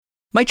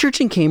My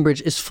church in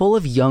Cambridge is full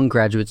of young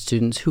graduate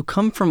students who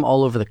come from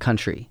all over the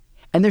country.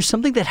 And there's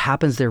something that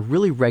happens there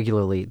really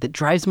regularly that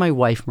drives my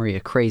wife,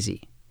 Maria,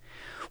 crazy.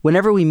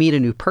 Whenever we meet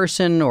a new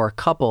person or a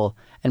couple,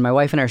 and my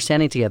wife and I are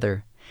standing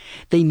together,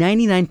 they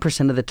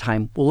 99% of the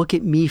time will look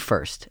at me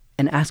first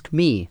and ask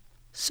me,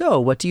 "So,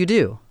 what do you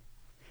do?"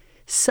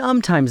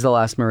 Sometimes they'll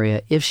ask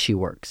Maria if she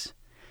works.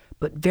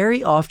 But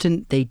very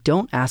often they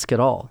don't ask at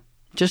all,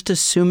 just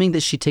assuming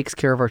that she takes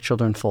care of our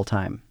children full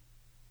time.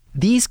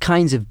 These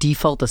kinds of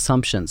default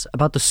assumptions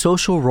about the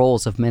social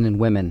roles of men and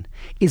women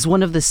is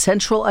one of the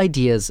central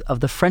ideas of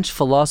the French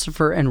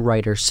philosopher and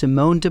writer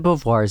Simone de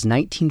Beauvoir's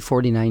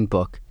 1949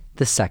 book,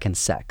 The Second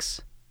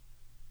Sex.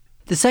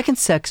 The Second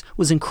Sex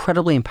was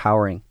incredibly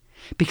empowering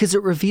because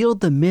it revealed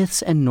the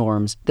myths and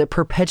norms that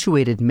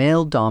perpetuated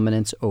male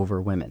dominance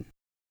over women.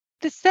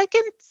 The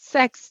second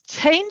sex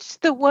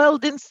changed the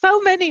world in so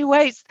many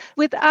ways.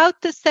 Without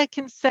the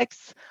second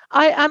sex,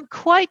 I am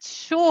quite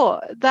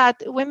sure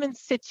that women's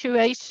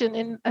situation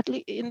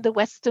in the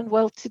Western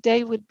world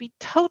today would be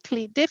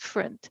totally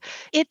different.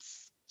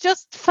 It's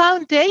just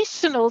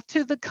foundational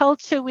to the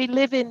culture we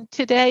live in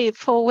today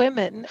for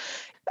women.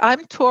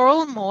 I'm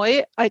Toril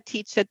Moy. I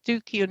teach at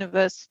Duke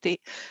University,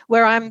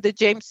 where I'm the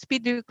James B.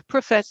 Duke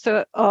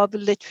Professor of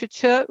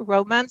Literature,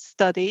 Romance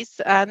Studies,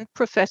 and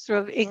Professor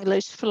of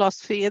English,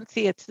 Philosophy, and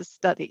Theatre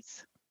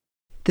Studies.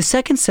 The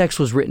Second Sex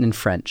was written in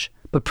French,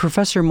 but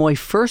Professor Moy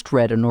first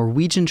read a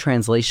Norwegian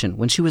translation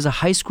when she was a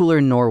high schooler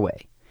in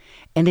Norway,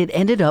 and it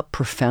ended up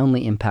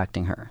profoundly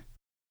impacting her.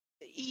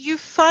 You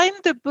find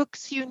the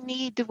books you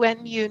need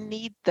when you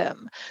need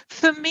them.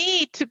 For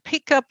me, to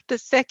pick up The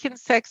Second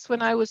Sex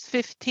when I was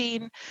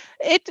 15,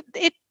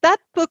 that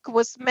book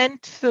was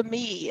meant for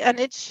me and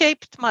it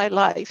shaped my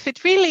life.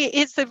 It really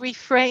is a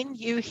refrain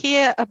you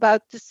hear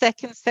about the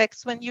second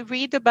sex when you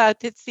read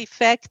about its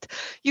effect.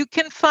 You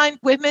can find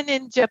women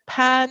in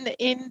Japan,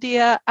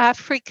 India,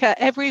 Africa,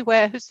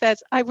 everywhere who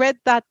says, "I read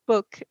that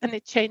book and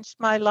it changed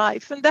my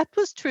life." And that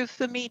was true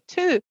for me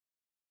too.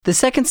 The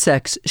Second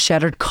Sex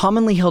shattered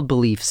commonly held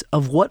beliefs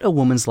of what a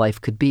woman's life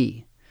could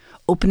be,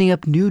 opening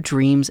up new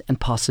dreams and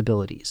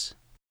possibilities.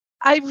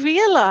 I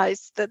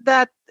realized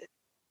that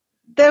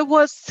there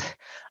was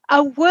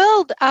a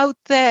world out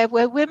there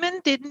where women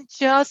didn't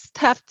just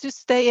have to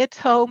stay at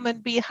home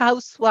and be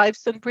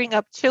housewives and bring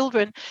up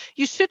children.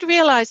 You should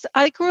realize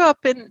I grew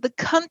up in the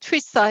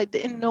countryside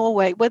in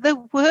Norway where there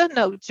were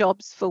no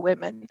jobs for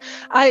women.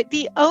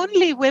 The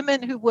only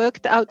women who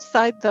worked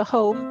outside the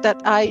home that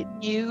I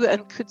knew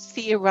and could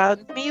see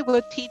around me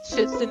were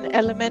teachers in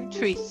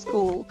elementary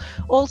school,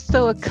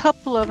 also a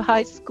couple of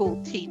high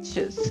school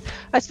teachers.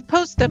 I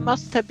suppose there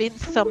must have been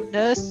some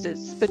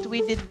nurses, but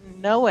we didn't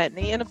know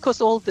any. And of course,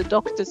 all the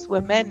doctors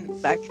were men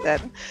back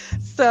then.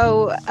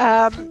 So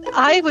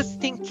I was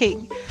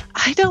thinking,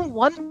 I don't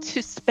want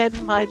to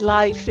spend my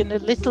life in a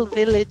little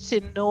village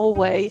in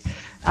Norway,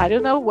 I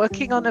don't know,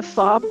 working on a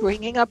farm,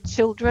 bringing up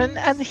children.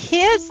 And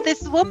here's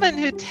this woman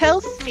who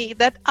tells me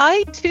that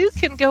I too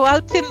can go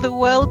out in the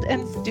world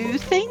and do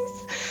things,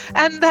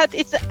 and that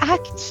it's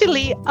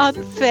actually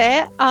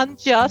unfair,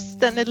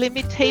 unjust, and a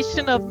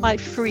limitation of my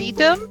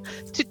freedom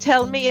to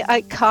tell me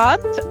I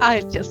can't. I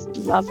just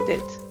loved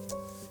it.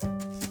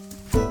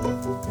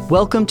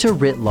 Welcome to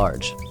Writ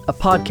Large, a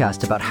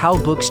podcast about how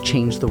books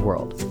change the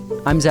world.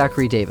 I'm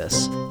Zachary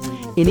Davis.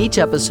 In each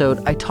episode,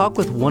 I talk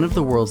with one of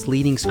the world's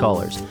leading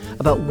scholars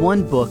about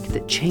one book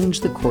that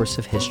changed the course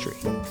of history.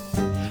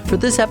 For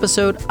this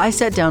episode, I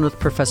sat down with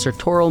Professor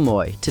Toril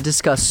Moy to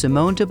discuss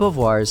Simone de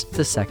Beauvoir's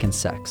The Second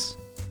Sex.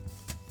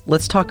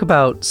 Let's talk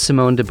about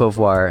Simone de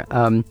Beauvoir.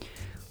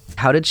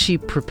 How did she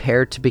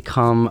prepare to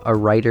become a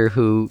writer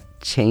who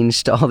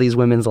changed all these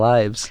women's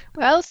lives?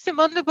 Well,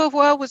 Simone de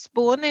Beauvoir was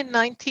born in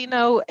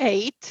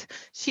 1908.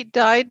 She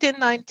died in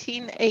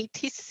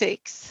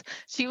 1986.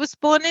 She was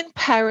born in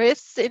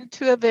Paris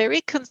into a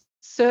very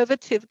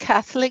conservative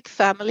Catholic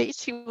family.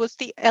 She was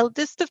the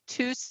eldest of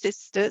two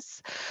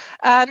sisters.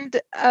 And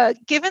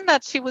given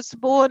that she was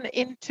born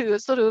into a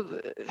sort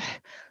of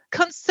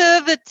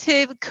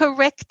conservative,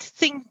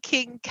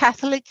 correct-thinking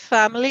Catholic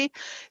family,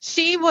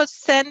 she was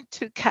sent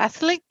to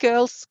Catholic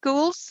girls'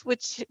 schools,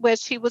 where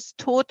she was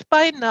taught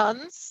by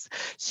nuns.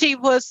 She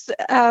was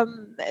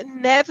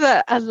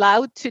never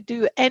allowed to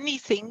do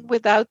anything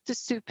without the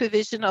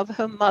supervision of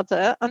her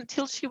mother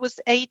until she was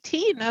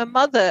 18. Her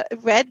mother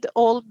read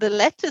all the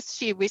letters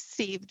she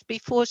received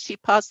before she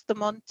passed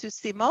them on to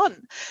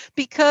Simone,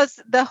 because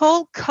the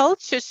whole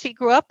culture she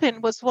grew up in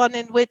was one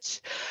in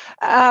which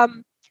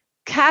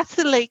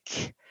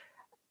Catholic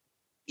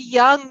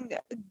young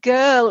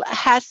girl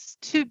has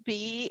to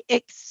be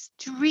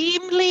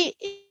extremely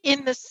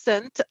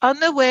innocent,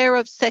 unaware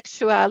of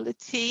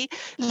sexuality,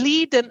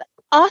 lead an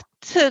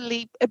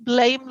utterly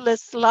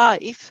blameless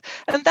life.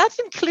 And that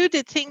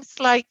included things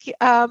like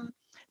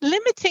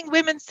limiting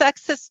women's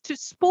access to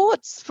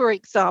sports, for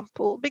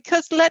example,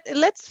 because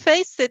let's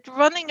face it,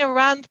 running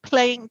around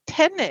playing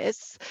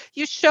tennis,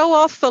 you show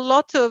off a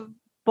lot of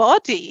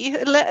body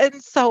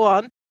and so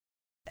on.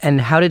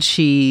 And how did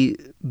she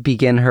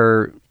begin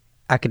her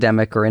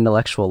academic or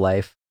intellectual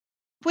life?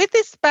 With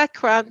this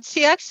background,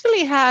 she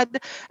actually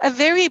had a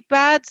very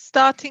bad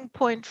starting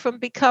point from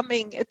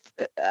becoming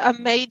a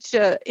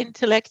major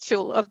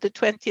intellectual of the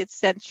 20th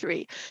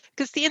century,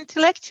 because the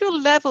intellectual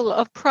level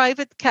of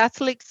private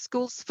Catholic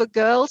schools for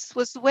girls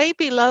was way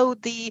below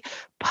the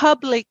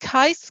public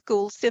high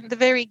schools in the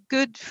very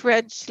good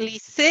French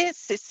lycée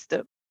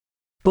system.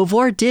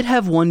 Beauvoir did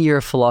have 1 year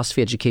of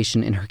philosophy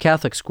education in her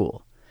Catholic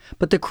school,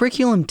 but the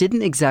curriculum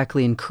didn't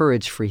exactly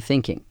encourage free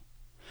thinking.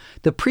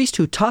 The priest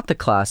who taught the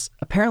class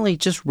apparently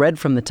just read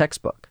from the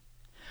textbook.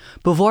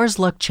 Beauvoir's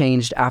luck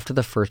changed after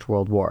the First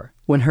World War,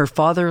 when her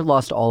father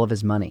lost all of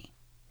his money.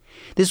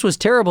 This was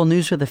terrible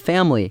news for the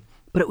family,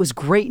 but it was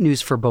great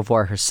news for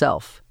Beauvoir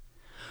herself.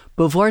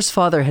 Beauvoir's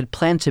father had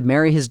planned to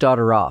marry his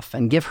daughter off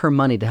and give her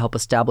money to help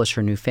establish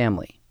her new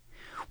family.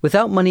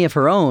 Without money of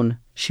her own,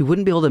 she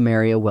wouldn't be able to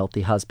marry a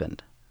wealthy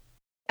husband.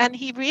 And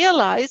he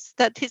realized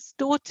that his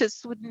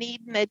daughters would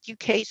need an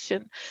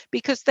education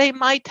because they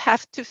might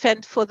have to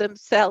fend for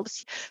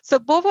themselves. So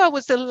Beauvoir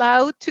was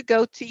allowed to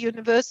go to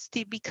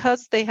university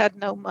because they had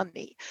no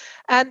money.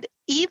 And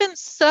even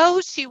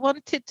so, she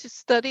wanted to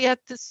study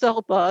at the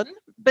Sorbonne,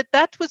 but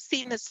that was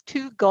seen as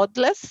too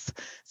godless.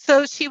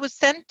 So she was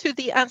sent to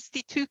the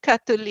Institut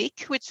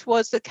Catholique, which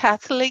was a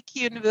Catholic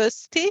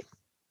university,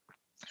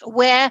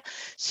 where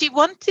she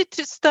wanted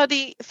to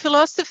study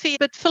philosophy,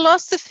 but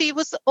philosophy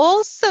was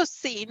also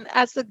seen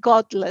as a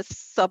godless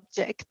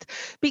subject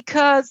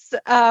because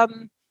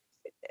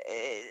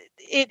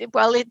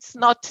it's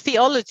not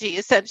theology,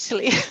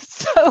 essentially.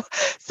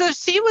 So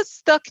she was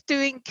stuck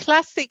doing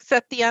classics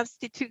at the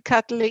Institut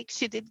Catholique.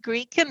 She did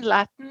Greek and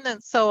Latin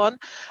and so on,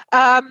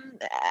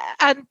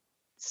 and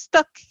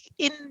stuck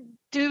in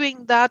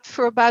doing that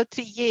for about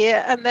a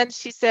year. And then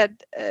she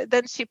said,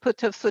 then she put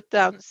her foot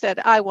down and said,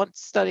 I want to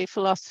study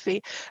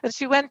philosophy. And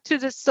she went to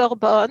the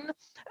Sorbonne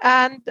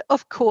and,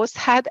 of course,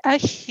 had a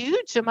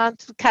huge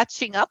amount of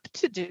catching up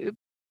to do.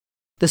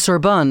 The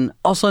Sorbonne,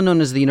 also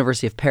known as the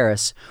University of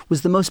Paris,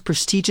 was the most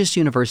prestigious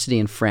university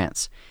in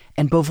France,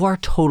 and Beauvoir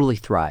totally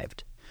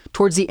thrived.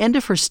 Towards the end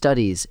of her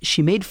studies,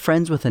 she made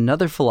friends with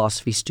another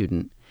philosophy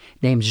student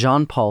named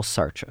Jean-Paul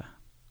Sartre.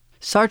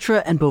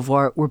 Sartre and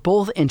Beauvoir were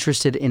both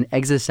interested in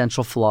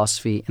existential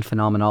philosophy and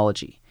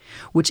phenomenology,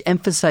 which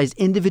emphasized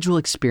individual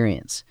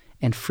experience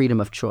and freedom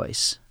of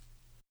choice.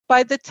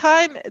 By the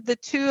time the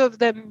two of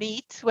them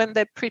meet, when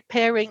they're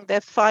preparing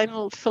their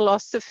final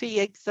philosophy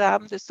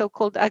exam, the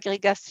so-called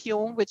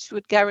agrégation, which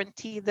would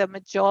guarantee them a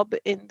job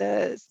in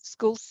the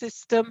school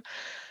system,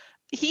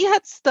 he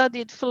had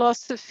studied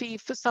philosophy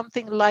for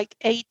something like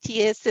 8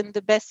 years in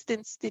the best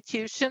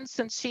institutions,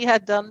 and she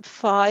had done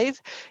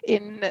 5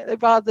 in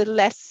rather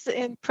less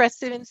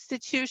impressive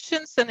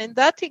institutions. And in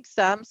that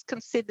exams,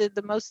 considered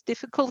the most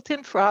difficult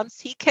in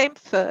France, he came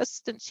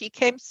first and she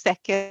came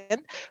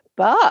second.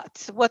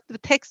 But what the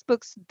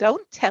textbooks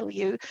don't tell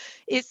you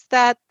is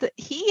that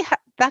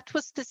that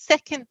was the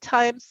second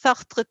time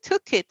Sartre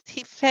took it.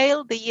 He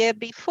failed the year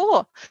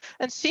before,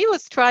 and she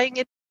was trying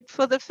it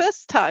for the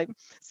first time.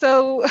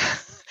 So,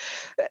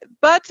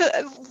 but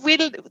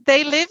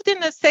they lived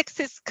in a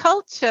sexist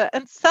culture,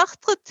 and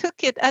Sartre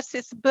took it as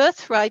his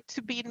birthright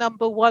to be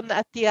number one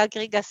at the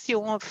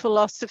agrégation of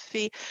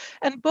philosophy.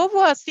 And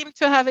Beauvoir seemed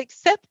to have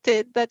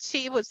accepted that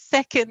she was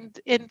second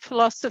in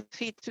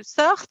philosophy to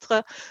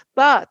Sartre,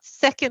 but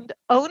second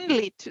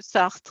only to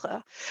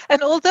Sartre.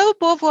 And although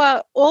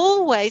Beauvoir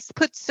always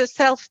puts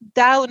herself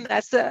down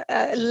as a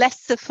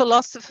lesser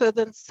philosopher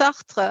than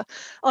Sartre,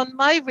 on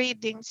my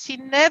reading, she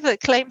never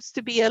claims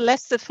to be a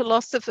lesser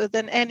philosopher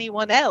than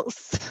anyone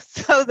else.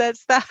 So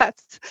there's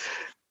that.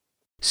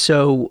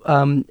 So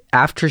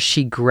after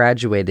she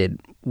graduated,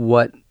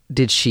 what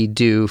did she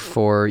do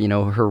for,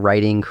 her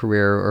writing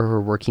career or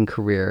her working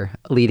career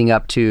leading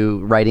up to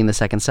writing The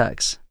Second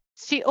Sex?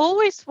 She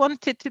always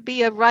wanted to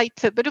be a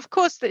writer, but of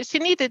course she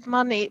needed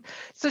money.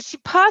 So she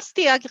passed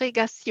the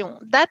agrégation.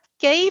 That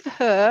gave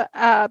her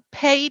a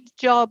paid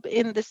job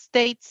in the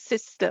state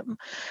system.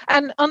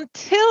 And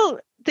until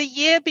the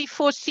year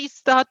before she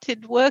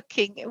started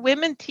working,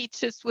 women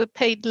teachers were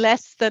paid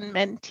less than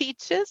men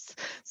teachers.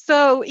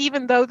 So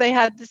even though they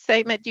had the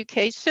same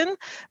education,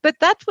 but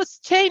that was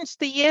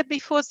changed the year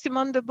before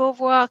Simone de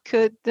Beauvoir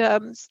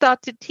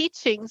started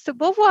teaching. So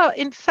Beauvoir,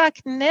 in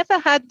fact, never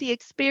had the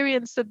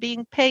experience of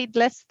being paid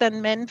less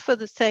than men for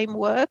the same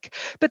work.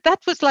 But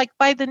that was like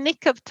by the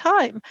nick of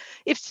time.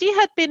 If she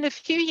had been a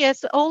few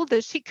years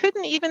older, she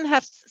couldn't even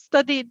have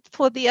studied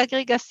for the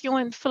agrégation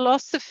in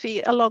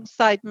philosophy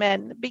alongside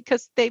men,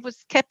 because they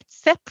was kept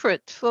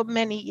separate for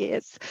many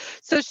years.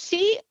 So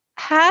she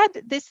had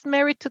this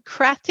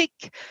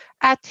meritocratic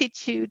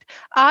attitude.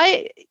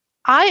 I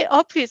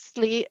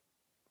obviously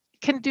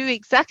can do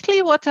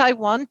exactly what I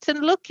want, and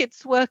look,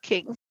 it's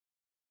working.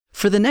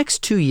 For the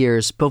next 2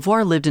 years,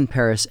 Beauvoir lived in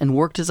Paris and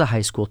worked as a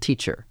high school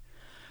teacher.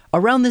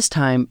 Around this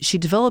time, she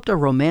developed a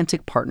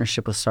romantic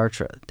partnership with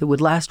Sartre that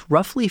would last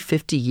roughly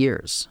 50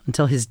 years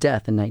until his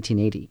death in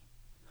 1980.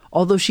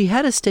 Although she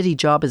had a steady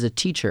job as a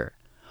teacher,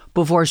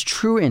 Beauvoir's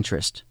true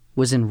interest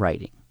was in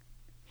writing.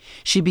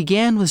 She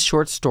began with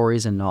short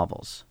stories and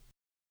novels.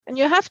 And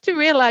you have to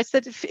realize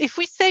that if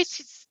we say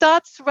she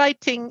starts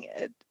writing,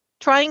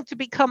 trying to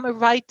become a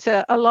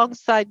writer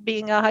alongside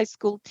being a high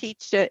school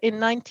teacher in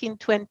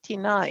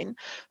 1929,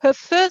 her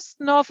first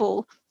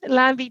novel,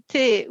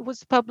 L'Invité,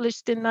 was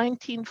published in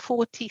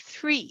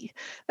 1943.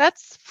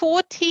 That's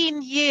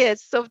 14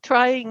 years of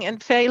trying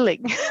and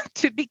failing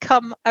to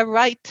become a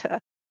writer.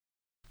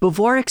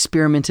 Beauvoir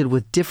experimented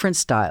with different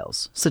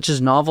styles, such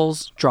as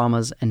novels,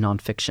 dramas, and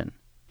nonfiction.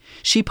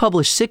 She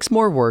published 6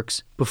 more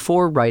works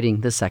before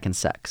writing The Second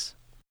Sex.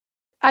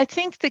 I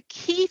think the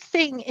key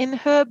thing in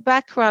her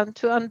background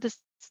to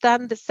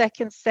understand The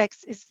Second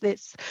Sex is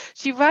this.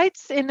 She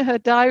writes in her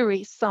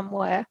diary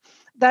somewhere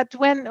that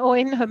or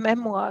in her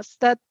memoirs,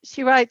 that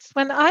she writes,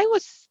 when I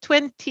was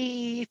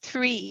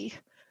 23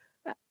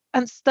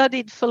 and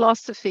studied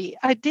philosophy,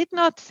 I did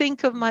not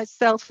think of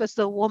myself as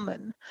a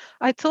woman.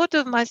 I thought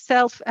of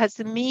myself as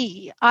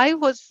me. I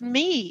was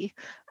me,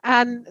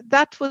 and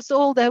that was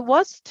all there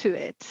was to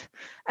it.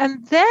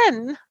 And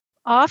then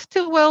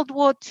after World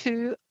War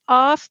II,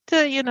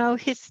 after,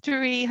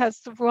 history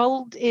has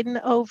rolled in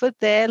over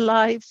their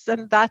lives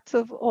and that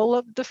of all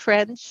of the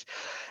French,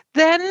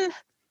 then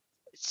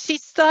she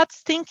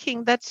starts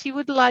thinking that she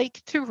would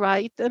like to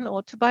write an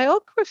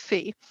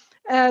autobiography.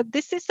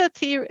 This is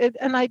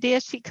an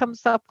idea she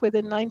comes up with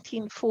in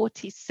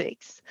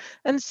 1946.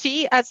 And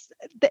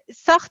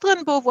Sartre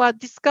and Beauvoir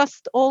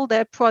discussed all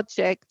their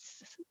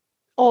projects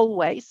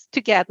always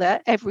together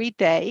every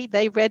day.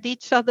 They read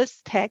each other's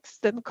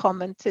text and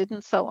commented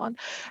and so on.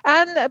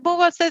 And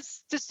Beauvoir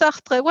says to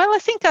Sartre, well, I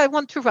think I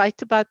want to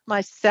write about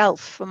myself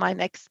for my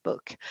next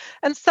book.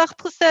 And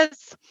Sartre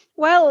says,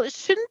 well,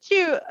 shouldn't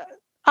you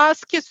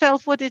ask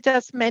yourself what it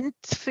has meant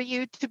for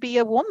you to be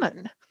a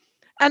woman?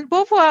 And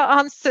Beauvoir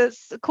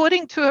answers,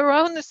 according to her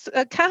own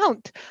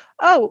account,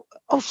 oh,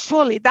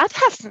 surely that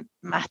hasn't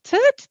mattered.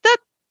 That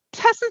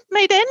hasn't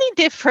made any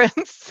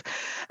difference.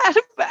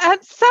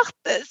 And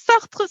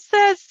Sartre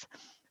says,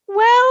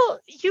 well,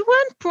 you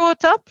weren't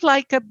brought up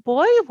like a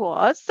boy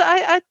was.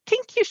 I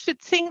think you should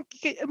think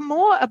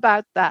more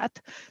about that.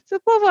 So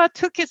Beauvoir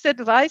took his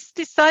advice,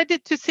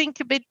 decided to think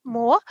a bit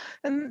more,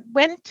 and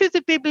went to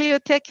the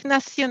Bibliothèque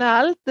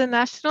Nationale, the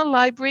National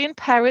Library in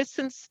Paris,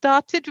 and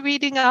started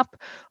reading up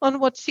on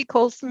what she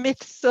calls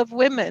myths of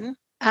women.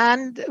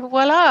 And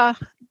voila,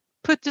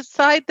 put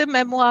aside the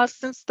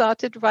memoirs and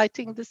started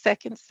writing The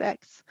Second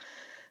Sex.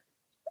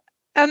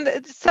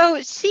 And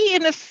so she,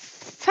 in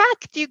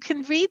fact, you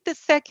can read The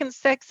Second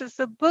Sex as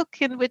a book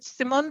in which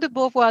Simone de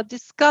Beauvoir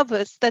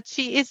discovers that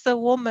she is a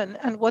woman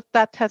and what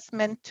that has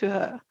meant to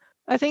her.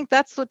 I think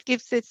that's what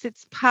gives it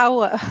its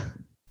power.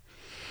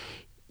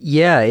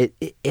 Yeah,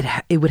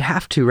 it would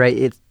have to,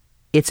 right?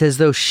 It's as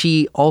though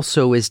she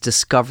also is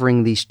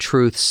discovering these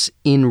truths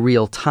in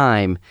real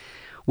time,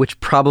 which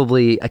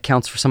probably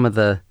accounts for some of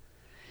the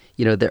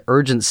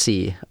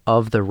urgency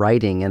of the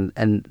writing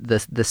and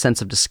the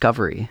sense of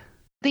discovery.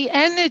 The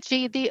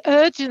energy, the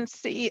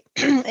urgency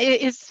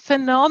is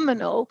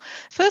phenomenal.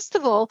 First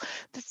of all,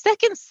 The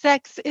Second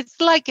Sex is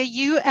like a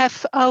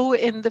UFO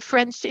in the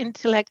French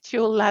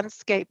intellectual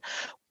landscape.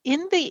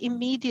 In the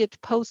immediate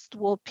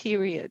post-war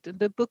period,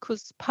 the book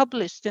was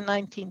published in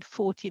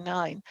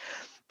 1949,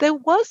 there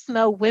was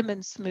no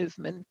women's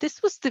movement.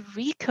 This was the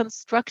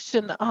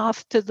reconstruction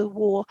after the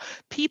war.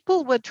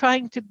 People were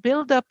trying to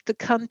build up the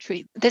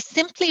country. There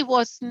simply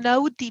was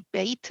no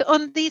debate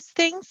on these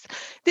things.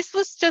 This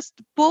was just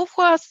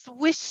Beauvoir's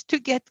wish to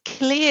get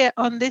clear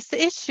on this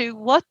issue.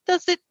 What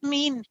does it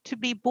mean to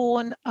be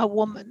born a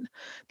woman?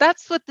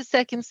 That's what The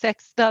Second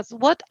Sex does.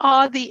 What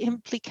are the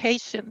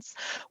implications?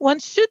 One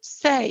should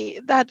say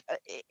that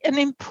an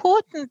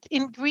important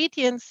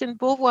ingredient in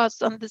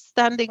Beauvoir's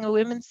understanding of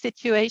women's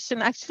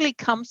situation actually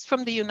comes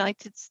from the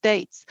United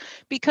States,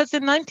 because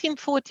in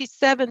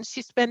 1947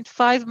 she spent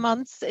 5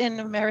 months in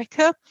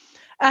America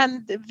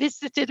and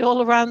visited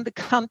all around the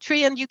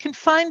country, and you can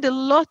find a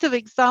lot of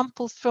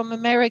examples from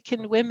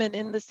American women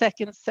in The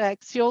Second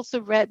Sex. She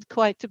also read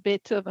quite a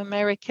bit of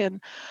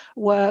American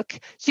work.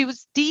 She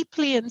was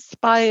deeply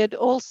inspired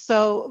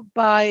also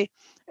by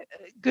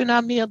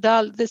Gunnar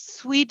Myrdal, the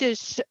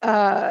Swedish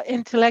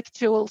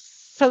intellectual,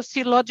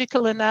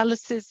 sociological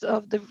analysis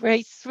of the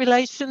race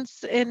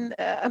relations in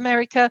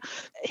America.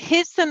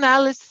 His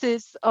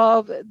analysis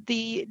of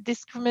the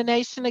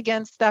discrimination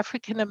against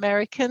African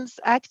Americans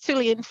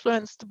actually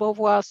influenced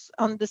Beauvoir's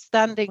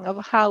understanding of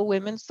how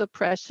women's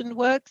oppression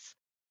works.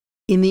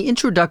 In the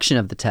introduction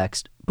of the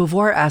text,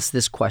 Beauvoir asked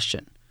this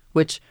question,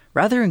 which,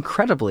 rather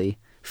incredibly,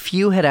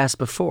 few had asked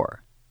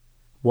before.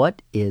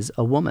 What is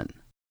a woman?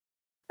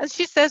 And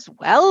she says,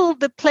 well,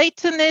 the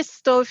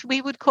Platonist, or if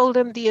we would call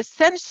them the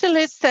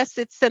essentialist, says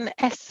it's an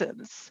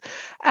essence.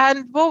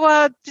 And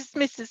Beauvoir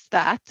dismisses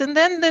that. And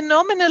then the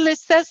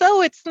nominalist says,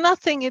 oh, it's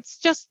nothing, it's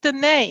just a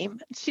name.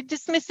 She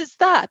dismisses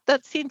that.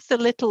 That seems a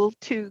little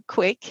too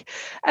quick.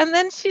 And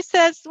then she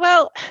says,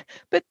 well,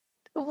 but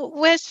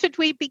where should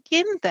we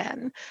begin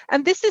then?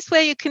 And this is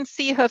where you can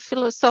see her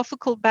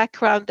philosophical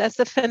background as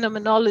a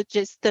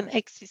phenomenologist and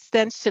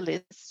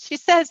existentialist. She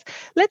says,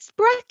 let's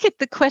bracket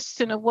the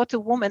question of what a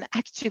woman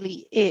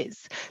actually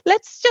is.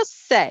 Let's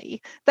just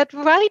say that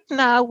right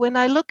now, when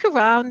I look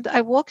around,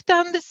 I walk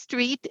down the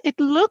street, it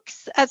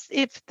looks as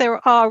if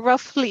there are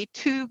roughly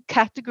two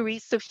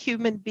categories of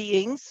human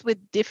beings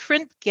with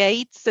different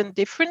gaits and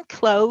different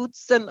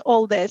clothes and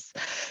all this.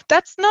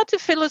 That's not a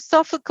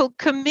philosophical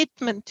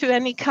commitment to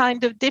any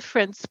kind of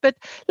difference, but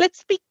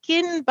let's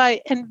begin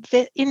by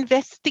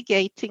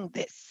investigating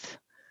this.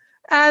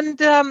 And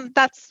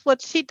that's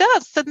what she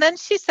does. And then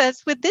she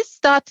says, with this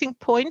starting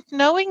point,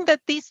 knowing that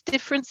these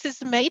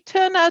differences may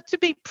turn out to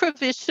be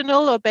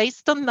provisional or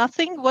based on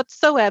nothing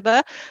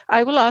whatsoever,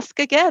 I will ask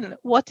again,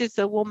 what is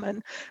a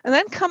woman? And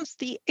then comes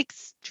the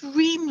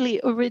extremely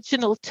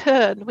original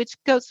turn, which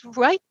goes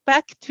right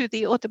back to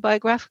the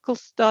autobiographical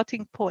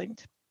starting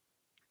point,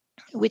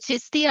 which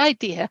is the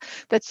idea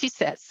that she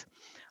says,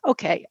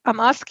 okay, I'm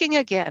asking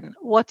again,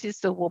 what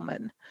is a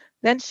woman?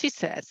 Then she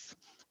says,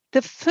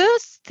 the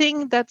first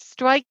thing that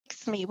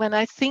strikes me when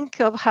I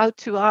think of how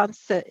to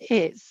answer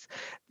is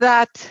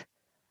that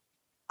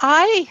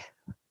I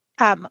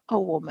am a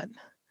woman.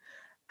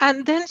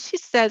 And then she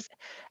says,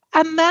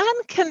 a man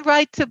can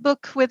write a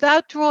book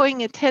without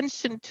drawing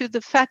attention to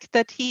the fact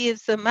that he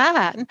is a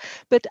man,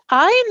 but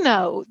I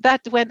know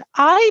that when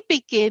I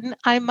begin,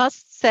 I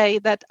must say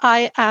that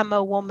I am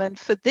a woman,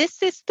 for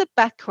this is the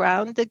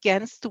background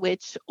against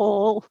which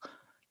all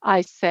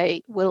I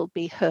say will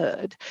be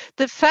heard.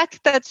 The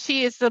fact that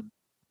she is a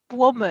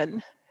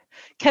woman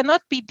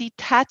cannot be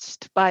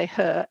detached by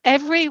her.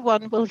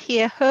 Everyone will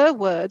hear her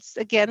words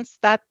against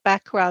that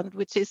background,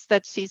 which is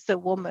that she's a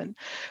woman.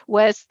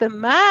 Whereas the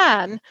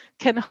man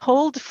can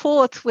hold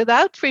forth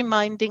without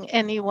reminding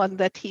anyone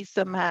that he's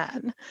a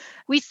man.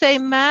 We say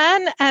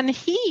man and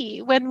he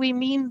when we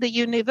mean the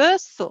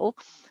universal.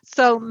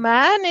 So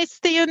man is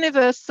the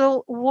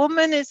universal,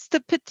 woman is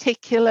the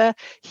particular,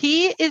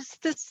 he is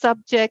the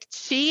subject,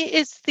 she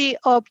is the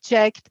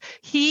object,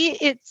 he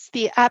is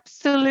the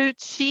absolute,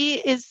 she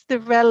is the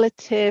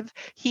relative,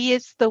 he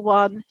is the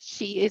one,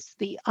 she is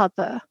the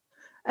other.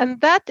 And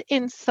that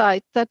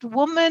insight that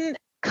woman,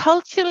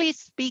 culturally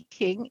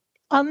speaking,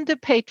 under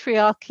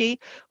patriarchy,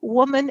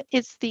 woman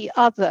is the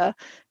other,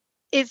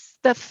 is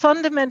the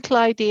fundamental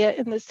idea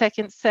in the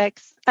second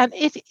sex, and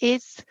it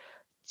is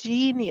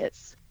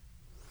genius.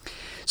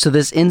 So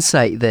this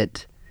insight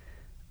that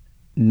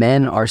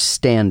men are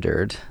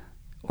standard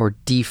or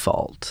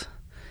default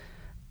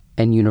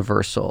and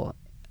universal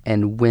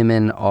and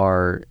women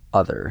are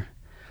other,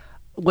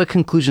 what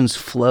conclusions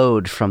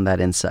flowed from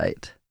that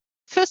insight?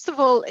 First of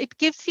all, it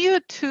gives you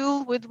a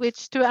tool with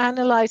which to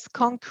analyze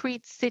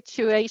concrete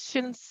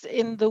situations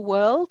in the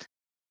world.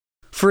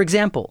 For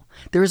example,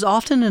 there is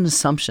often an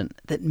assumption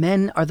that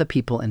men are the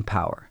people in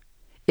power.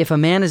 If a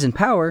man is in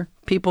power,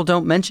 people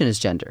don't mention his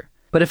gender.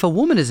 But if a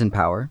woman is in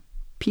power,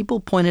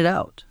 people point it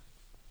out.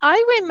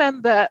 I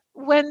remember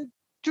when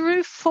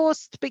Drew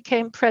Forst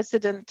became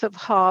president of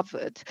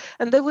Harvard,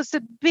 and there was a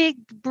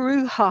big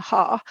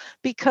brouhaha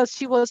because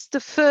she was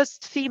the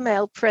first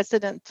female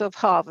president of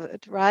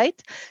Harvard,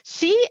 right?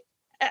 She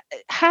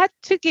had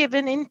to give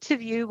an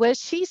interview where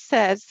she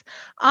says,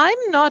 I'm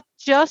not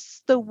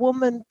just the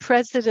woman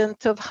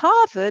president of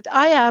Harvard,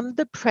 I am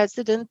the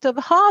president of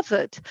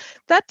Harvard.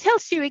 That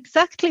tells you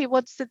exactly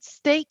what's at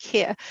stake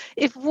here.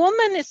 If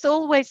woman is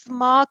always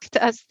marked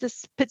as the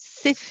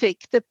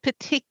specific, the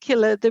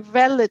particular, the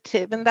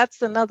relative, and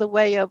that's another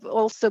way of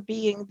also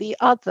being the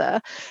other,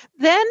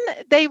 then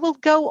they will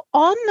go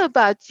on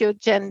about your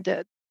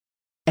gender.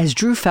 As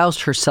Drew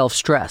Faust herself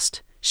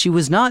stressed, she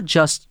was not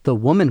just the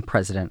woman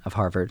president of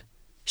Harvard,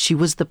 she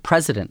was the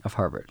president of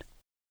Harvard.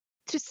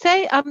 To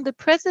say I'm the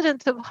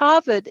president of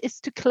Harvard is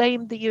to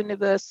claim the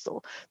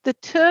universal. The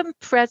term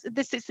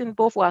this is in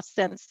Beauvoir's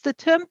sense, the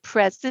term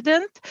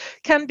president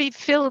can be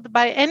filled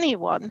by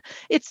anyone.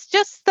 It's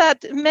just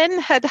that men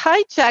had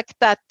hijacked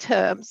that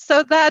term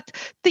so that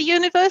the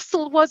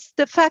universal was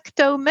de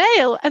facto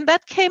male, and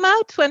that came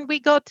out when we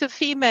got a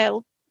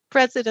female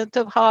president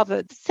of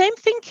Harvard. The same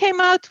thing came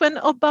out when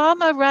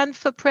Obama ran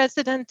for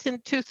president in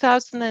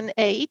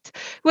 2008,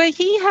 where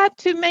he had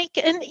to make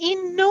an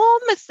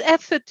enormous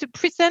effort to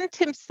present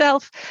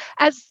himself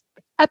as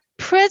a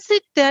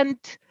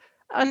president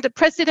and a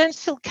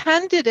presidential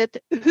candidate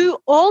who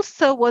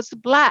also was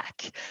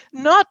Black,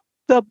 not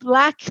the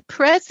Black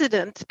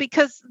president,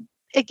 because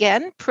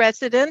again,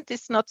 president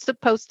is not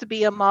supposed to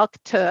be a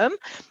marked term.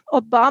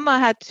 Obama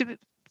had to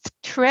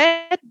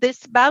tread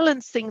this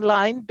balancing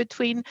line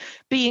between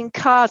being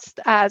cast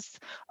as,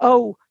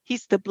 oh,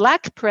 he's the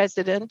Black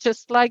president,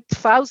 just like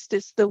Faust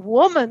is the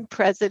woman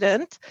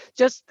president,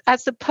 just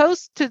as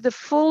opposed to the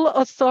full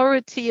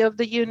authority of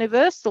the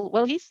universal.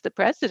 Well, he's the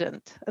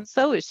president, and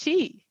so is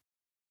she.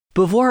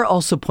 Beauvoir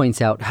also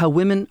points out how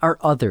women are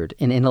othered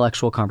in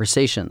intellectual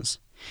conversations.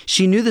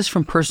 She knew this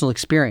from personal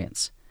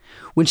experience.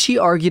 When she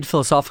argued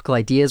philosophical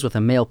ideas with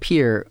a male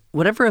peer,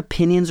 whatever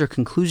opinions or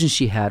conclusions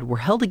she had were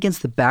held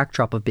against the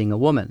backdrop of being a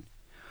woman.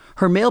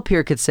 Her male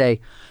peer could say,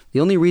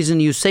 "The only reason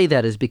you say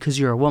that is because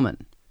you're a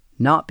woman,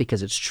 not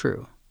because it's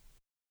true."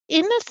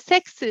 In a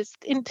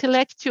sexist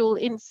intellectual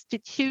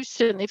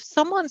institution, if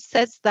someone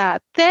says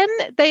that, then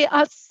they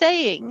are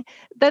saying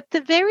that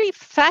the very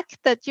fact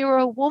that you're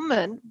a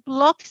woman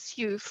blocks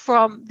you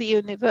from the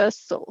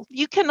universal.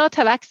 You cannot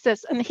have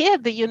access. And here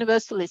the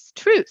universal is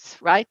truth,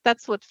 right?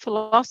 That's what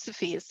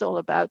philosophy is all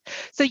about.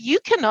 So you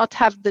cannot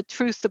have the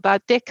truth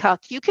about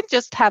Descartes. You can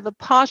just have a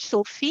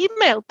partial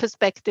female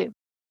perspective.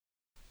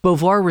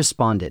 Beauvoir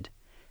responded,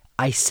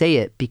 "I say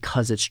it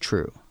because it's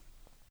true."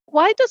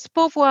 Why does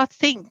Beauvoir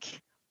think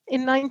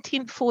in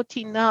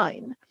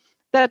 1949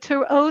 that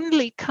her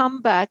only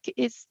comeback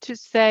is to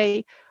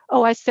say,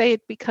 "Oh, I say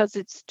it because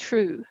it's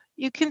true"?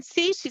 You can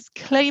see she's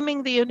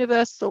claiming the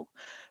universal,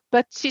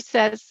 but she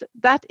says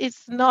that is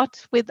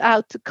not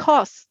without a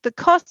cost. The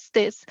cost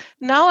is,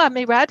 now I'm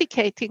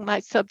eradicating my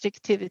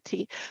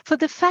subjectivity. For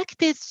the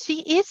fact is,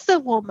 she is a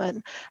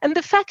woman. And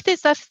the fact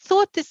is, I've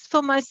thought this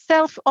for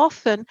myself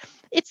often.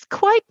 It's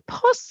quite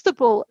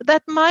possible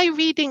that my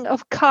reading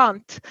of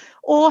Kant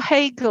or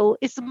Hegel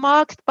is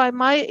marked by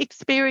my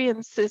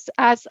experiences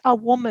as a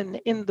woman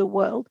in the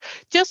world,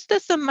 just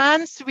as a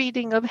man's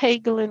reading of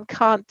Hegel and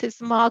Kant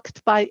is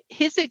marked by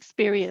his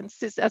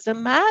experiences as a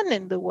man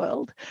in the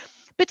world.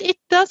 But it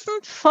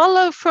doesn't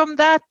follow from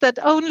that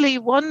only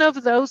one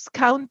of those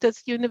count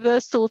as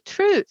universal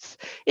truths.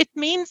 It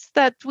means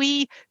that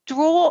we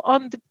draw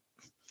on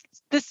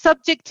the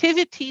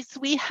subjectivities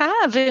we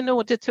have in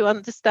order to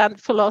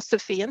understand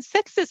philosophy. And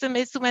sexism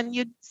is when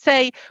you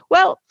say,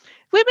 well,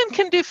 women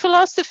can do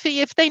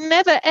philosophy if they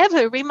never,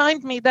 ever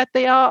remind me that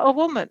they are a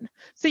woman.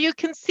 So you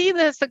can see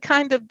there's a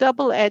kind of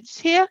double edge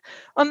here.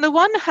 On the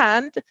one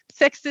hand,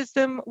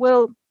 sexism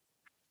will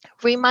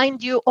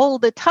remind you all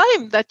the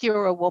time that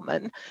you're a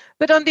woman.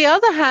 But on the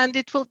other hand,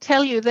 it will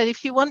tell you that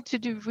if you want to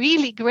do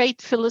really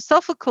great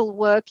philosophical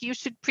work, you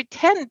should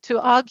pretend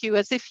to argue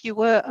as if you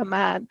were a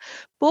man.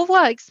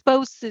 Beauvoir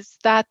exposes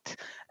that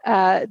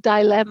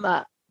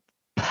dilemma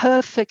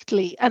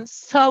perfectly and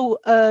so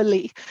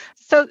early.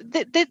 So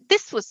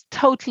this was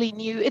totally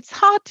new. It's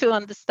hard to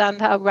understand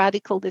how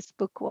radical this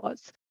book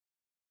was.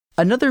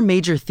 Another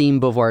major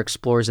theme Beauvoir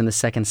explores in The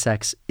Second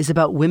Sex is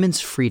about women's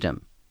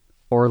freedom,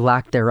 or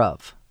lack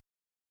thereof.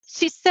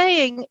 She's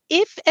saying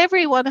if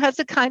everyone has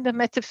a kind of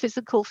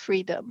metaphysical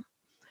freedom,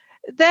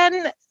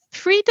 then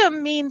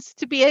freedom means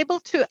to be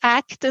able to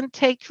act and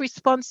take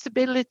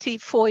responsibility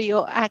for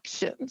your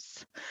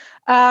actions.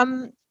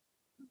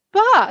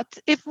 But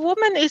if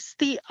woman is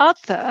the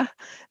other,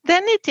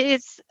 then it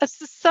is a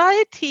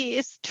society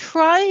is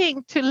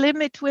trying to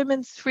limit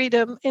women's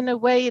freedom in a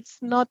way it's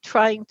not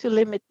trying to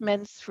limit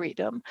men's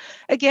freedom.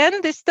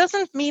 Again, this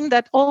doesn't mean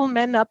that all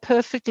men are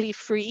perfectly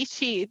free.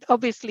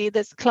 Obviously,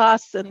 there's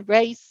class and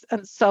race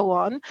and so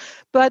on.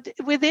 But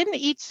within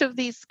each of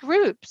these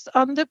groups,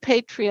 under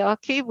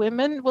patriarchy,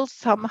 women will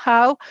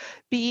somehow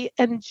be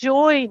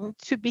enjoined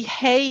to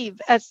behave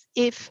as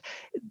if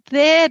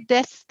their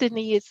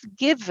destiny is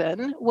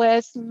given,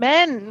 whereas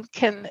men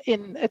can,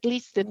 at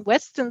least in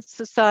Western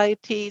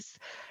societies,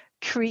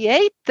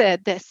 create their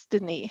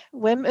destiny.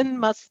 Women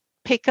must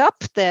pick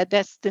up their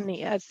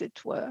destiny, as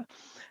it were.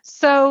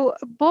 So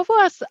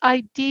Beauvoir's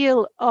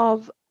ideal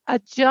of a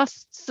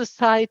just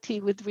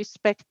society with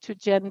respect to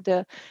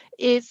gender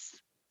is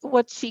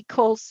what she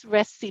calls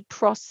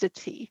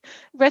reciprocity.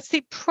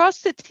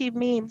 Reciprocity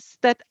means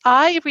that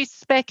I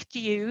respect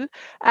you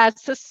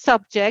as a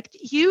subject.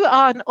 You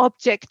are an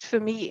object for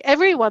me.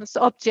 Everyone's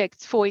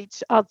objects for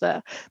each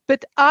other.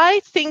 But I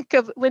think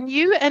of when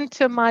you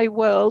enter my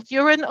world,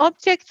 you're an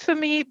object for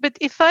me. But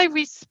if I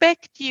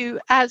respect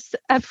you as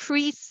a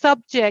free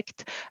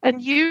subject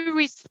and you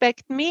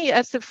respect me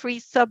as a free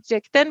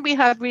subject, then we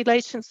have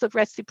relations of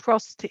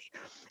reciprocity.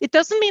 It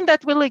doesn't mean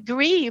that we'll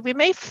agree. We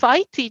may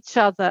fight each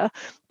other.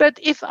 But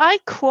if I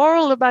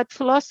quarrel about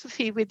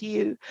philosophy with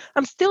you,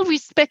 I'm still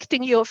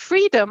respecting your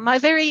freedom. My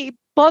very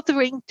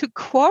bothering to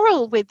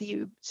quarrel with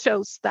you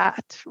shows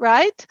that,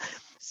 right?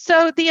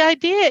 So the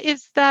idea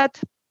is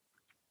that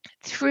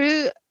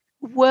through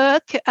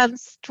work and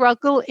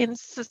struggle in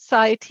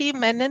society,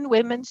 men and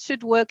women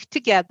should work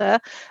together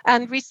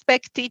and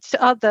respect each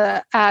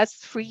other as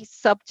free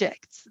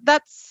subjects.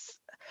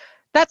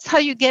 That's how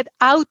you get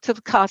out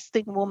of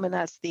casting woman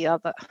as the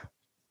other.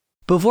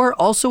 Beauvoir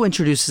also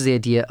introduces the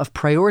idea of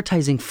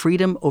prioritizing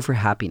freedom over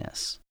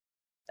happiness.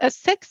 A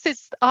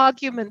sexist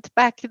argument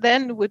back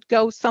then would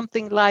go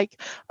something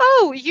like,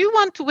 oh, you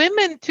want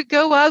women to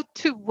go out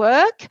to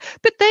work,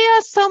 but they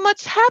are so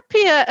much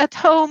happier at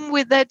home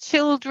with their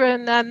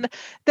children and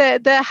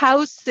their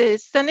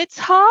houses, and it's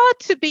hard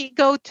to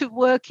go to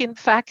work in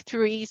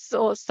factories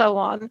or so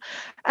on.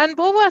 And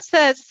Beauvoir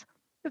says,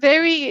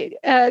 very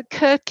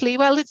curtly,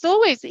 well, it's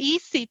always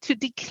easy to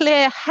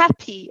declare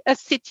happy a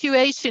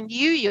situation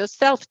you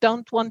yourself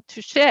don't want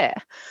to share.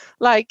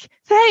 Like,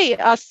 they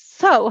are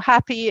so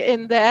happy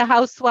in their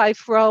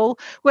housewife role,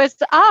 whereas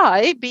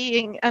I,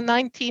 being a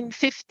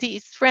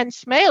 1950s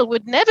French male,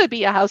 would never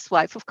be a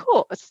housewife, of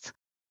course.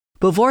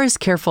 Beauvoir is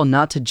careful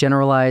not to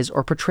generalize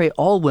or portray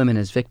all women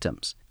as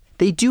victims.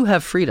 They do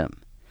have freedom,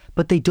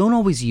 but they don't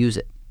always use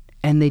it,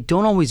 and they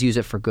don't always use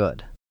it for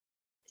good.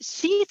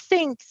 She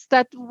thinks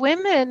that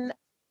women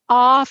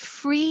are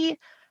free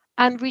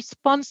and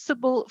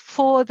responsible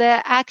for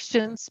their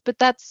actions, but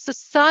that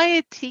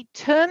society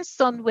turns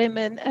on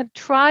women and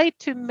try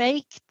to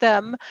make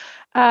them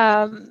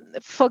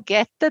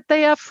forget that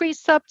they are free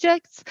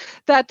subjects,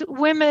 that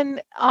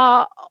women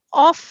are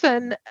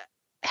often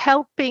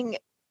helping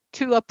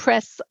to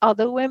oppress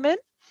other women,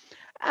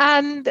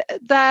 and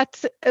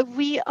that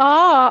we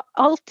are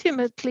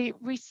ultimately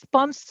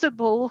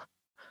responsible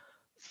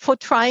for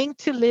trying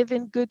to live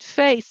in good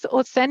faith,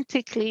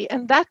 authentically.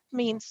 And that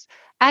means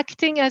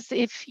acting as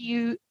if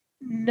you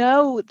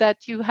know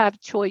that you have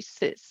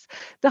choices.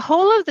 The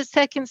whole of the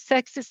second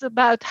sex is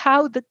about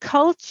how the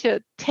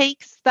culture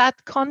takes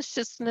that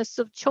consciousness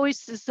of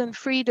choices and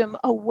freedom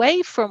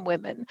away from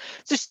women.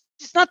 So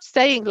she's not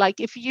saying, like,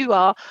 if you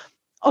are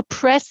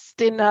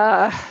oppressed in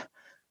a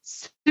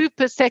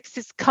super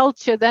sexist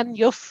culture, then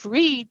you're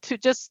free to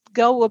just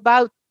go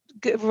about,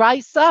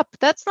 rise up.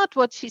 That's not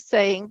what she's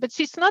saying. But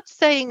she's not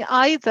saying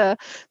either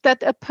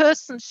that a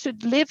person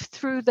should live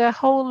through their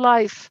whole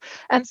life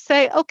and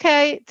say,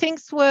 okay,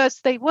 things were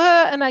as they were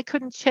and I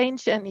couldn't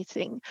change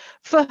anything.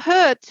 For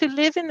her to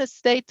live in a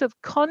state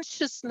of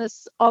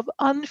consciousness of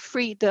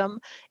unfreedom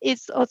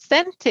is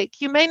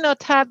authentic. You may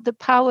not have the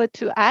power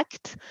to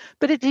act,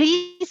 but at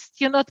least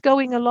you're not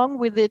going along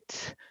with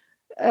it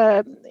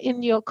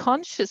in your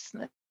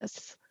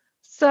consciousness.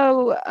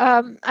 So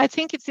I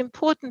think it's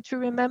important to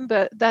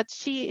remember that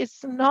she is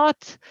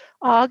not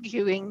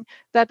arguing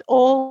that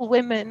all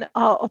women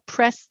are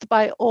oppressed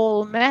by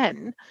all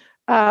men,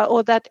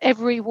 or that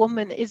every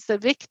woman is a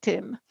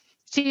victim.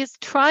 She is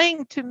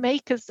trying to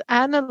make us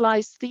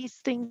analyze these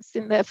things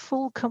in their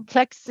full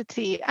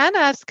complexity. And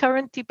as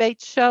current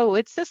debates show,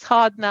 it's as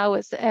hard now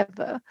as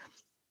ever.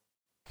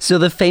 So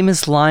the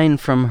famous line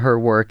from her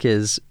work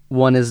is,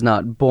 "One is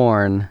not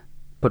born,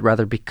 but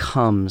rather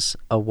becomes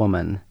a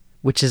woman,"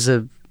 which is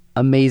an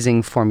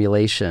amazing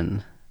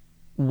formulation.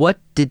 What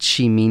did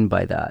she mean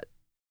by that?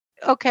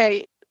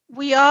 Okay,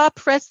 we are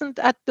present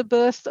at the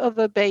birth of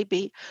a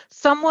baby.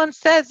 Someone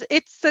says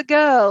it's a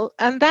girl,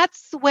 and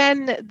that's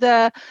when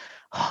the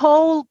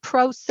whole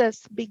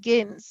process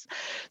begins.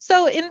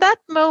 So in that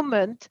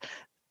moment,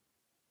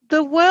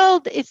 the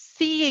world is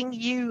seeing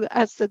you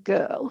as a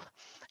girl.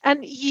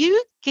 And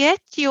you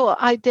get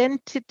your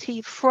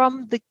identity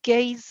from the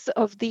gaze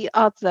of the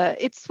other.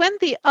 It's when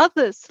the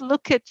others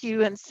look at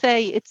you and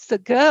say it's a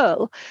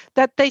girl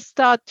that they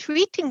start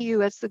treating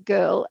you as a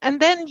girl. And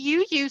then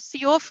you use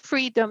your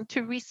freedom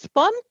to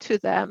respond to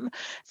them.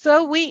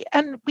 So we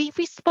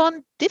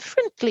respond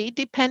differently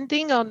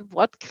depending on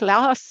what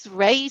class,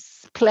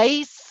 race,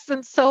 place,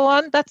 and so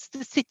on. That's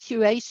the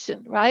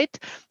situation, right?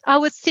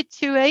 Our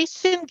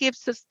situation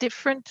gives us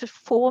different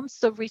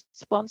forms of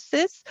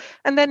responses.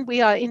 And then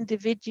we are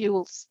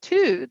individuals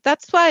too.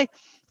 That's why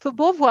for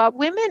Beauvoir,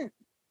 women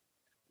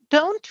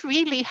don't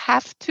really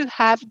have to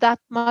have that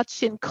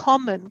much in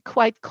common,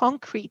 quite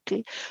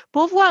concretely.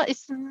 Beauvoir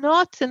is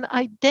not an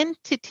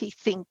identity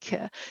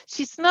thinker.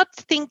 She's not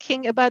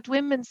thinking about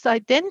women's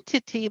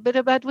identity, but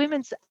about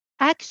women's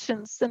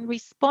actions and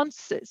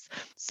responses.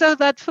 So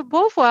that for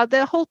Beauvoir,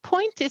 the whole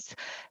point is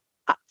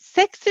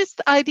sexist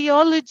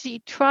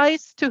ideology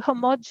tries to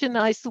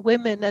homogenize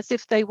women as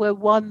if they were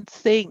one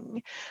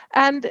thing.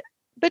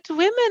 But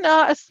women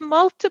are as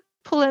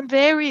multiple and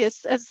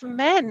various as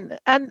men.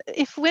 And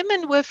if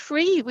women were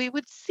free, we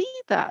would see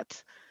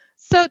that.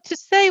 So to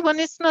say one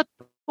is not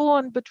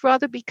born, but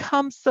rather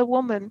becomes a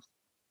woman,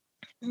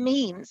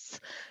 means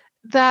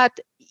that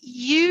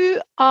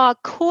you are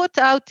caught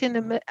out in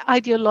an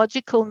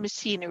ideological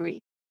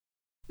machinery.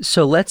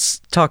 So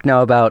let's talk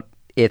now about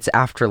its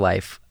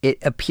afterlife. It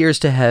appears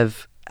to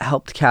have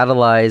helped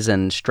catalyze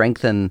and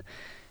strengthen,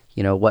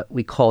 what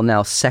we call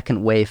now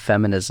second wave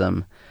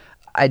feminism.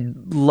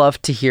 I'd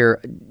love to hear,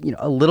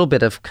 a little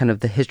bit of kind of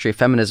the history of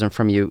feminism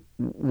from you.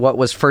 What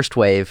was first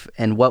wave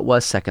and what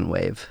was second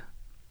wave?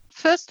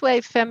 First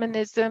wave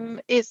feminism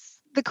is,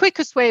 the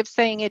quickest way of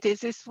saying it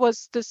is, this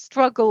was the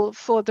struggle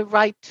for the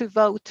right to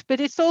vote, but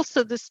it's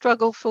also the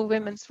struggle for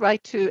women's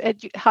right to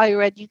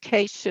higher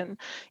education.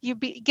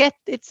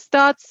 It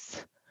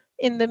starts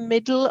in the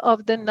middle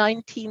of the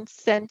 19th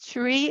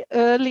century.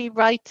 Early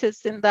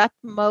writers in that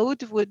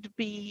mode would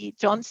be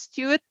John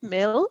Stuart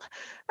Mill.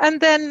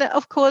 And then,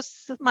 of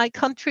course, my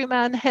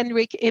countryman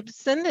Henrik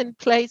Ibsen in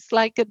plays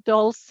like A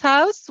Doll's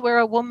House, where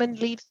a woman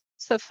leaves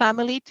her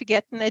family to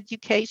get an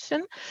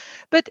education.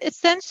 But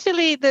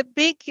essentially, the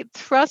big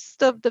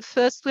thrust of the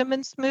first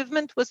women's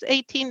movement was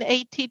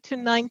 1880 to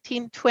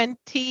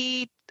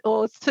 1920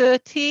 or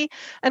 30,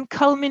 and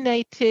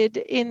culminated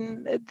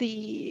in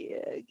the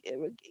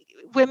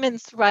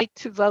women's right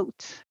to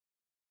vote.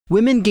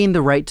 Women gained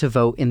the right to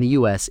vote in the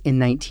U.S. in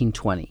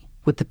 1920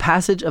 with the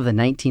passage of the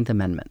 19th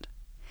Amendment.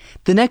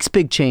 The next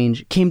big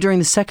change came during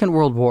the Second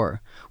World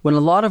War, when a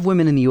lot of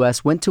women in the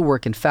U.S. went to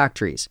work in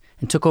factories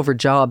and took over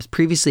jobs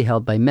previously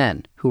held by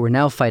men who were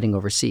now fighting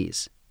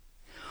overseas.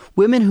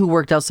 Women who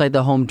worked outside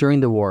the home during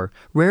the war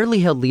rarely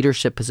held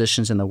leadership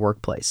positions in the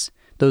workplace,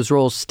 those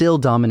roles still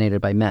dominated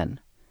by men.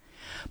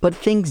 But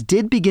things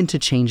did begin to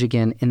change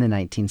again in the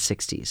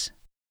 1960s.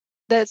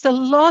 There's a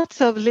lot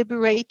of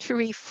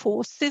liberatory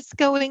forces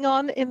going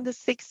on in the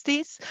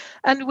 60s,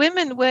 and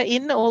women were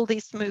in all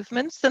these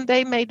movements, and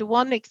they made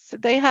one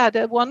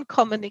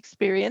common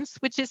experience,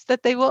 which is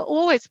that they were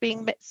always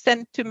being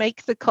sent to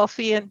make the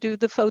coffee and do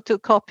the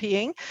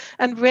photocopying,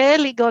 and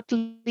rarely got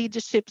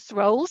leadership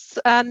roles.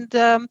 And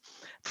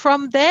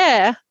from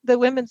there, the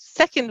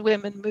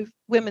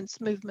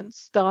women's movement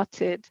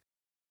started.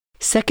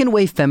 Second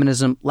wave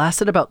feminism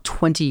lasted about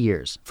 20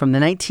 years, from the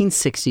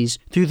 1960s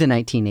through the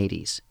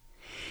 1980s.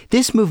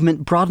 This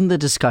movement broadened the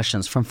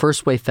discussions from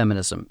first wave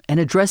feminism and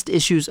addressed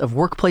issues of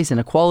workplace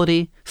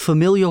inequality,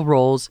 familial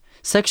roles,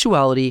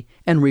 sexuality,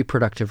 and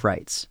reproductive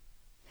rights.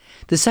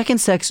 The second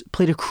sex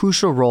played a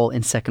crucial role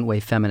in second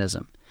wave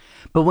feminism,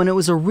 but when it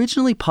was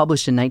originally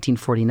published in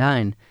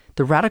 1949,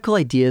 the radical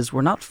ideas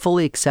were not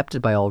fully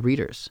accepted by all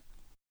readers.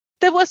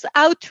 There was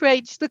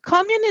outrage. The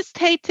communists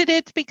hated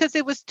it because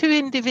it was too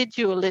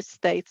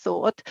individualist, they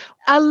thought.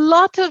 A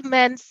lot of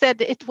men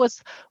said it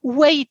was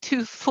way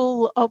too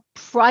full of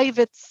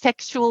private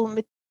sexual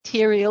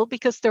material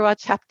because there are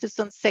chapters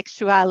on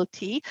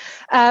sexuality.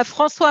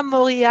 François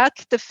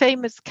Mauriac, the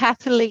famous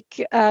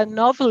Catholic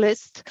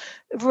novelist,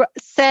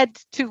 said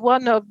to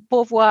one of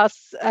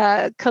Beauvoir's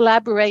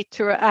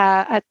collaborator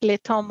at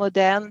L'État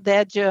Moderne,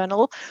 their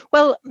journal,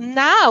 well,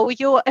 now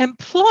your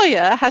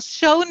employer has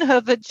shown her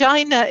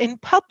vagina in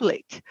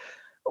public,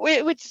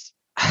 which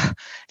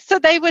so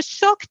they were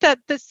shocked at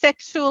the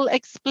sexual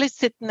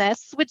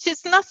explicitness, which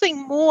is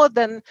nothing more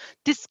than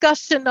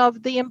discussion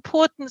of the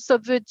importance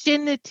of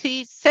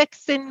virginity,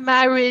 sex in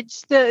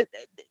marriage,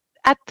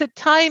 at the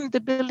time, the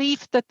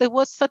belief that there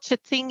was such a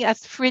thing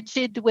as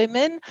frigid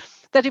women,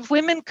 that if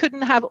women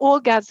couldn't have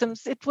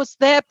orgasms, it was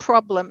their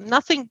problem,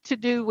 nothing to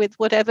do with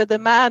whatever the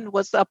man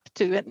was up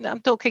to. And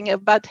I'm talking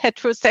about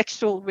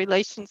heterosexual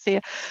relations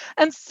here.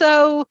 And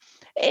so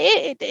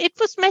it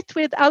was met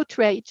with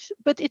outrage,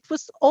 but it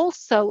was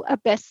also a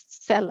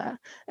bestseller.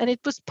 And it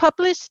was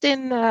published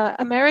in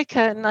America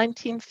in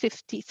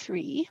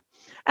 1953.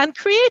 And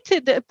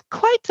created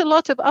quite a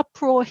lot of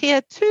uproar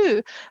here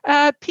too.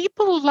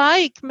 People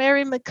like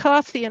Mary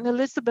McCarthy and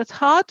Elizabeth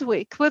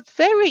Hardwick were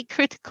very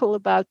critical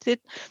about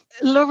it.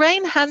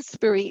 Lorraine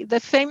Hansberry, the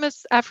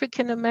famous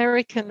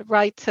African-American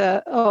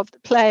writer of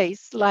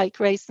plays like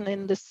Raisin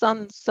in the Sun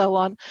and so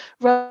on,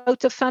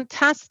 wrote a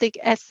fantastic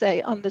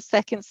essay on the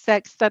second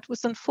sex that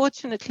was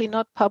unfortunately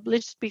not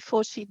published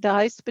before she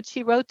dies, but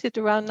she wrote it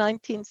around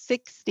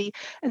 1960,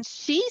 and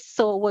she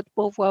saw what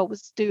Beauvoir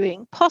was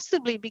doing,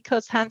 possibly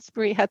because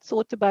Hansberry had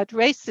thought about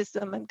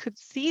racism and could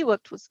see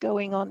what was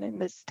going on in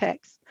this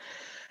text.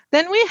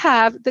 Then we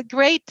have the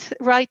great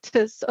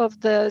writers of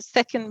the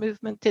second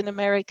movement in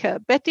America,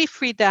 Betty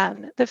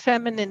Friedan, The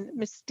Feminine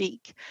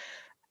Mystique.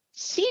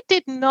 She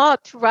did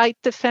not write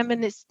the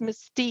feminist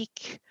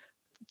mystique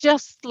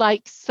just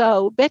like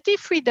so. Betty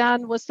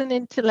Friedan was an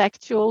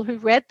intellectual who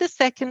read The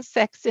Second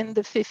Sex in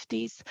the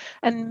 50s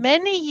and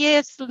many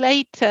years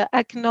later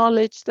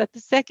acknowledged that The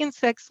Second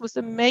Sex was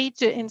a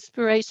major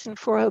inspiration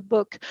for her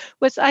book.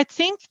 Was I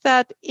think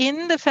that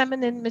in The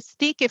Feminine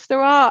Mystique, if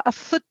there are a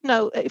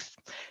footnote, if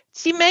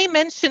she may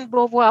mention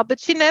Beauvoir, but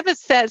she never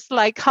says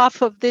like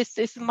half of this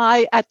is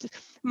my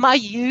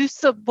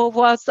use of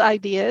Beauvoir's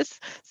ideas.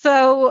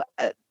 So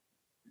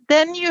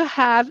then you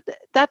have,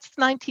 that's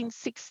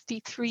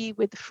 1963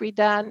 with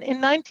Friedan. In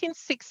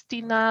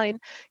 1969,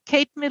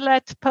 Kate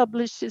Millett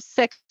publishes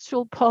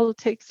Sexual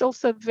Politics,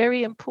 also a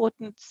very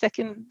important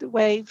second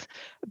wave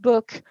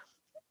book.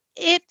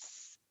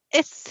 It's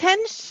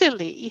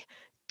essentially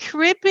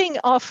cribbing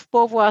off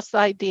Beauvoir's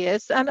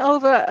ideas, and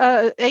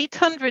over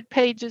 800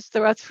 pages,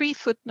 there are 3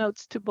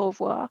 footnotes to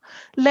Beauvoir.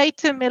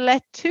 Later,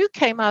 Millett too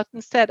came out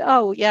and said,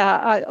 oh yeah,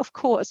 I, of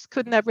course,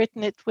 couldn't have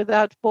written it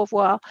without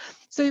Beauvoir.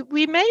 So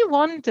we may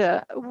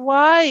wonder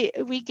why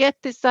we get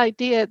this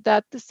idea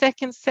that the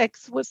second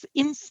sex was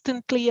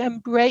instantly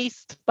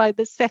embraced by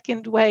the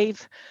second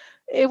wave.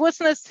 It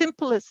wasn't as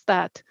simple as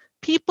that.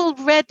 People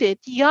read it.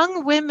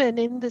 Young women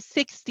in the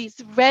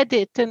 60s read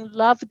it and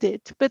loved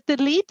it. But the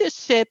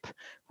leadership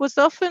was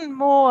often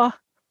more,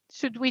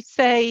 should we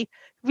say,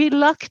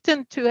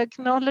 reluctant to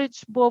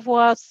acknowledge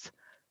Beauvoir's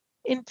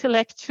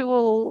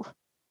intellectual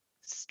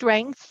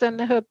strength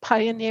and her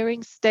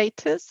pioneering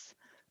status.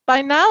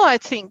 By now, I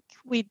think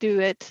we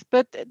do it.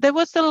 But there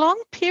was a long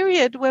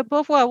period where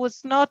Beauvoir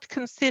was not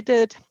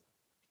considered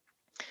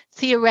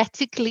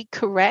theoretically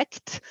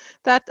correct,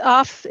 that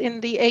off in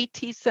the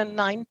 80s and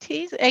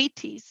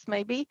 80s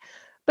maybe.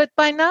 But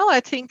by now, I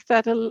think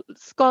that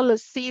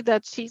scholars see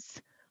that she's,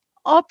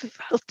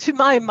 to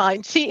my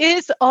mind, she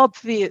is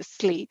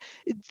obviously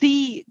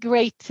the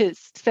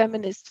greatest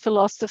feminist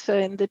philosopher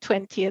in the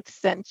 20th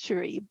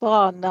century,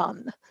 bar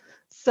none.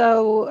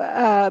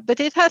 So, but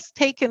it has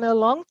taken a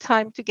long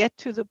time to get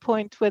to the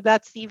point where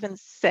that's even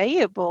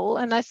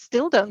sayable. And I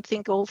still don't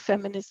think all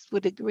feminists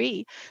would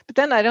agree. But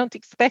then I don't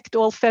expect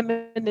all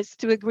feminists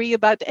to agree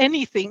about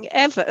anything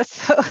ever.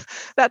 So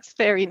that's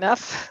fair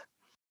enough.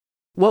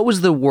 What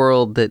was the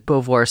world that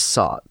Beauvoir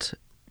sought?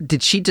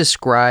 Did she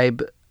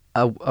describe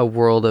a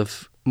world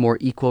of more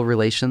equal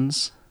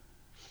relations?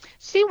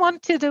 She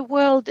wanted a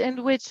world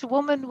in which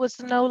woman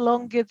was no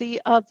longer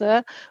the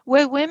other,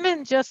 where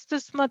women just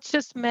as much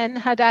as men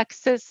had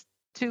access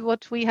to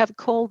what we have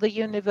called the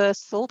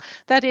universal.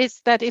 That is,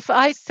 that if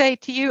I say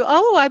to you,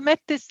 oh, I met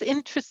this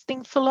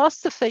interesting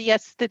philosopher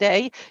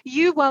yesterday,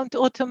 you won't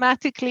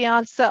automatically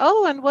answer,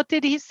 oh, and what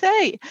did he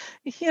say?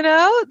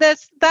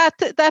 That's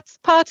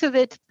part of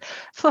it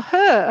for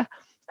her.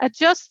 A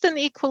just and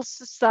equal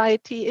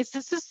society is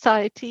a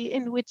society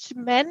in which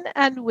men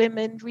and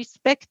women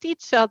respect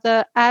each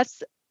other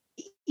as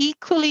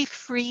equally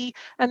free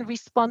and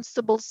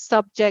responsible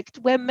subject,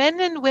 where men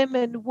and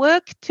women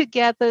work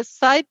together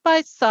side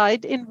by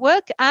side in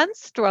work and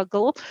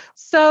struggle.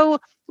 So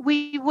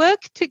we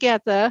work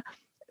together,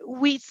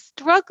 we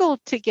struggle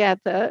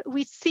together,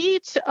 we see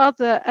each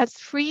other as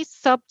free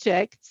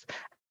subjects,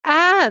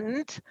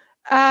 and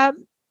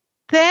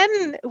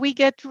then we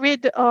get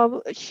rid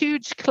of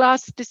huge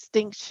class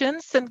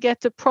distinctions and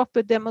get a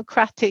proper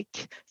democratic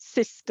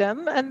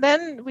system, and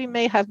then we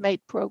may have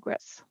made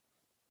progress.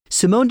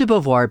 Simone de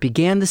Beauvoir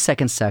began The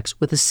Second Sex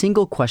with a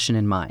single question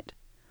in mind.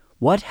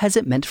 What has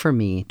it meant for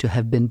me to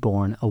have been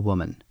born a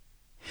woman?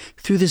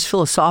 Through this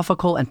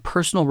philosophical and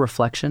personal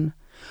reflection,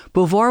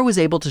 Beauvoir was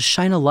able to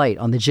shine a light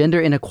on the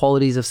gender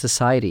inequalities of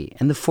society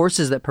and the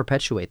forces that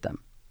perpetuate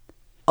them.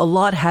 A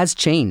lot has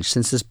changed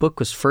since this book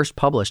was first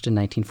published in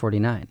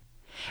 1949.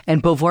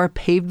 And Beauvoir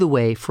paved the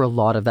way for a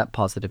lot of that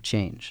positive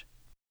change.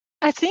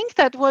 I think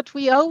that what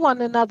we owe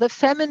one another,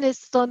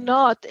 feminists or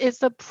not,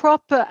 is a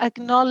proper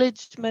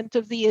acknowledgement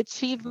of the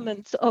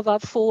achievements of our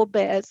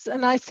forebears.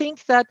 And I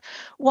think that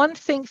one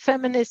thing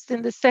feminists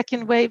in the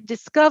second wave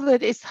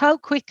discovered is how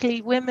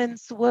quickly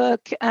women's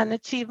work and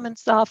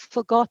achievements are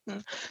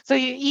forgotten. So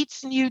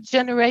each new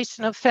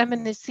generation of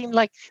feminists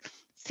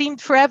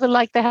seemed forever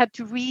like they had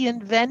to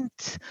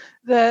reinvent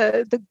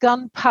the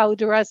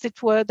gunpowder, as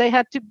it were. They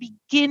had to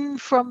begin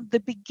from the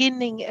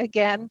beginning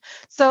again.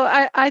 So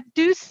I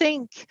do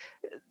think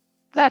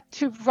that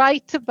to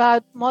write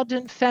about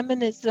modern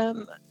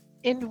feminism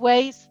in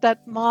ways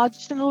that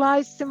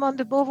marginalize Simone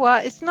de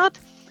Beauvoir is not...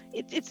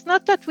 It's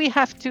not that we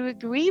have to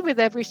agree with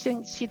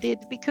everything she did,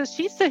 because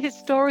she's a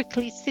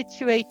historically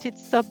situated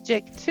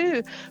subject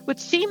too. What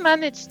she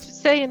managed to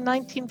say in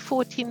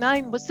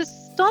 1949 was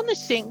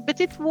astonishing,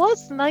 but it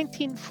was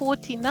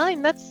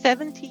 1949. That's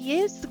 70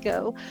 years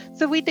ago.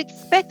 So we'd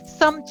expect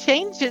some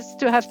changes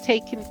to have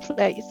taken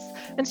place,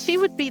 and she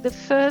would be the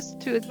first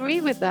to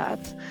agree with that.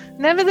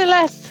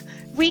 Nevertheless,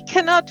 we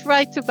cannot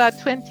write about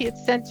 20th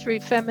century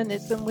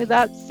feminism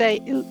without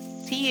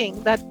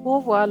seeing that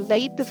Beauvoir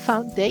laid the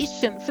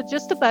foundation for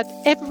just about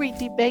every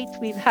debate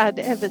we've had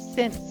ever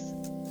since.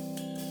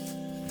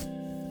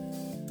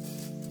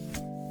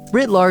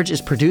 Writ Large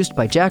is produced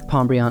by Jack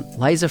Pombriant,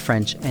 Liza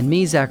French, and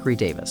me, Zachary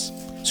Davis.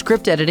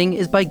 Script editing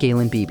is by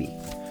Galen Beebe.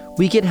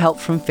 We get help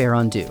from Fair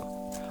Undo.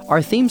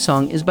 Our theme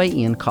song is by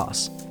Ian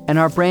Koss, and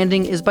our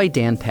branding is by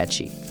Dan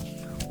Pecci.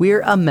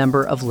 We're a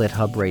member of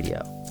LitHub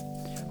Radio.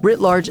 Writ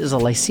Large is a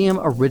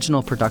Lyceum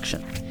original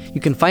production.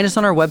 You can find us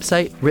on our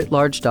website,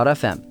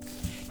 writlarge.fm.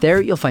 There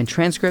you'll find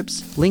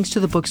transcripts, links to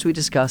the books we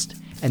discussed,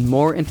 and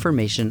more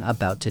information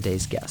about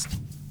today's guest.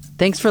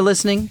 Thanks for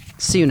listening.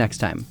 See you next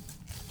time.